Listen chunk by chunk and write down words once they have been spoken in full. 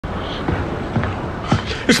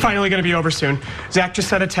It's finally going to be over soon. Zack just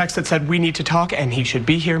sent a text that said we need to talk, and he should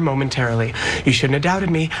be here momentarily. You shouldn't have doubted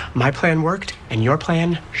me. My plan worked, and your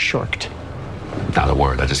plan shorked. Not a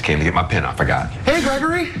word. I just came to get my pen. I forgot. Hey,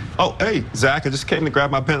 Gregory. Oh, hey, Zach. I just came to grab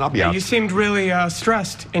my pen. I'll be out. You seemed really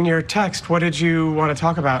stressed in your text. What did you want to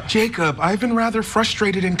talk about? Jacob, I've been rather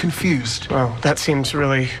frustrated and confused. Oh, that seems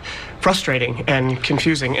really frustrating and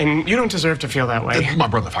confusing, and you don't deserve to feel that way. My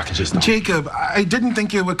brother, if I could just... Jacob, I didn't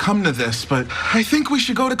think it would come to this, but I think we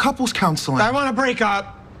should go to couples counseling. I want to break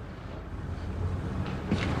up.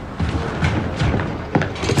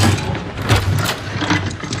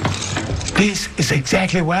 This is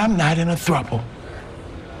exactly why I'm not in a throuple.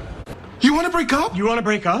 You want to break up? You want to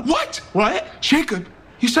break up? What? What? Jacob,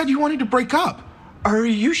 you said you wanted to break up. Are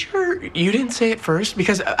you sure you didn't say it first?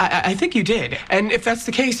 Because I think you did. And if that's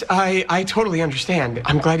the case, I totally understand.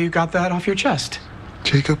 I'm glad you got that off your chest.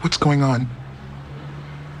 Jacob, what's going on?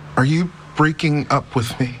 Are you breaking up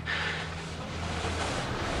with me?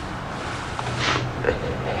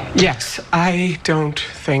 Yes, I don't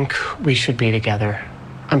think we should be together.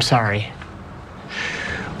 I'm sorry.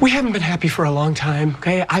 We haven't been happy for a long time,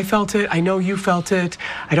 okay? I felt it. I know you felt it.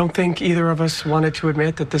 I don't think either of us wanted to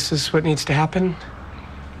admit that this is what needs to happen.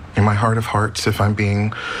 In my heart of hearts, if I'm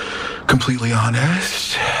being completely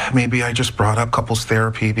honest, maybe I just brought up couples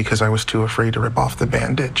therapy because I was too afraid to rip off the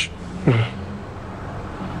bandage.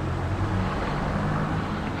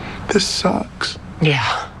 This sucks.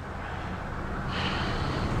 Yeah.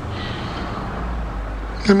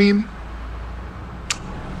 I mean,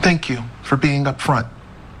 thank you for being upfront.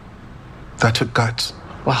 That took guts.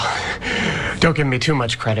 Well, don't give me too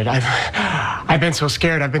much credit. I've been so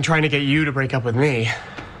scared. I've been trying to get you to break up with me.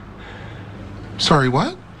 Sorry,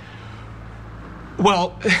 what?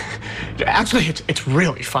 Well, actually, it's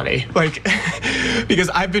really funny. Like, because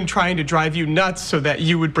I've been trying to drive you nuts so that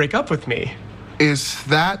you would break up with me. Is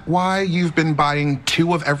that why you've been buying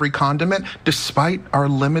 2 of every condiment despite our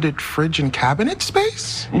limited fridge and cabinet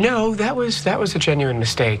space? No, that was a genuine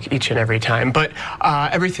mistake each and every time. But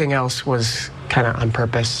everything else was kind of on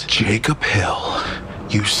purpose. Jacob Hill,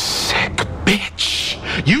 you sick bitch.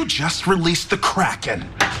 You just released the Kraken.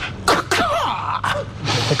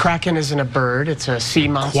 The Kraken isn't a bird, it's a sea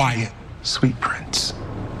monster. Quiet, sweet prince.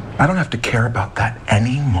 I don't have to care about that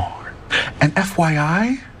anymore. And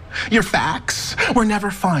FYI, your facts were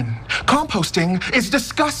never fun. Composting is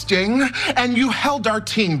disgusting, and you held our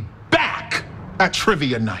team back at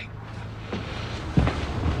trivia night.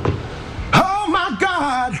 Oh my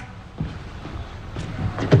God!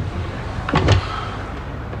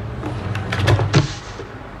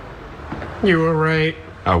 You were right.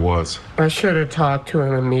 I was. I should have talked to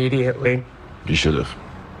him immediately. You should have.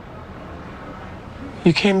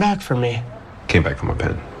 You came back for me. Came back for my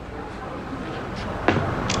pen.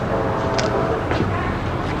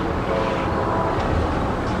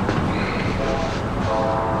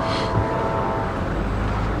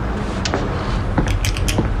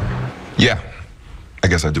 Yeah, I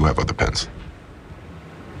guess I do have other pens.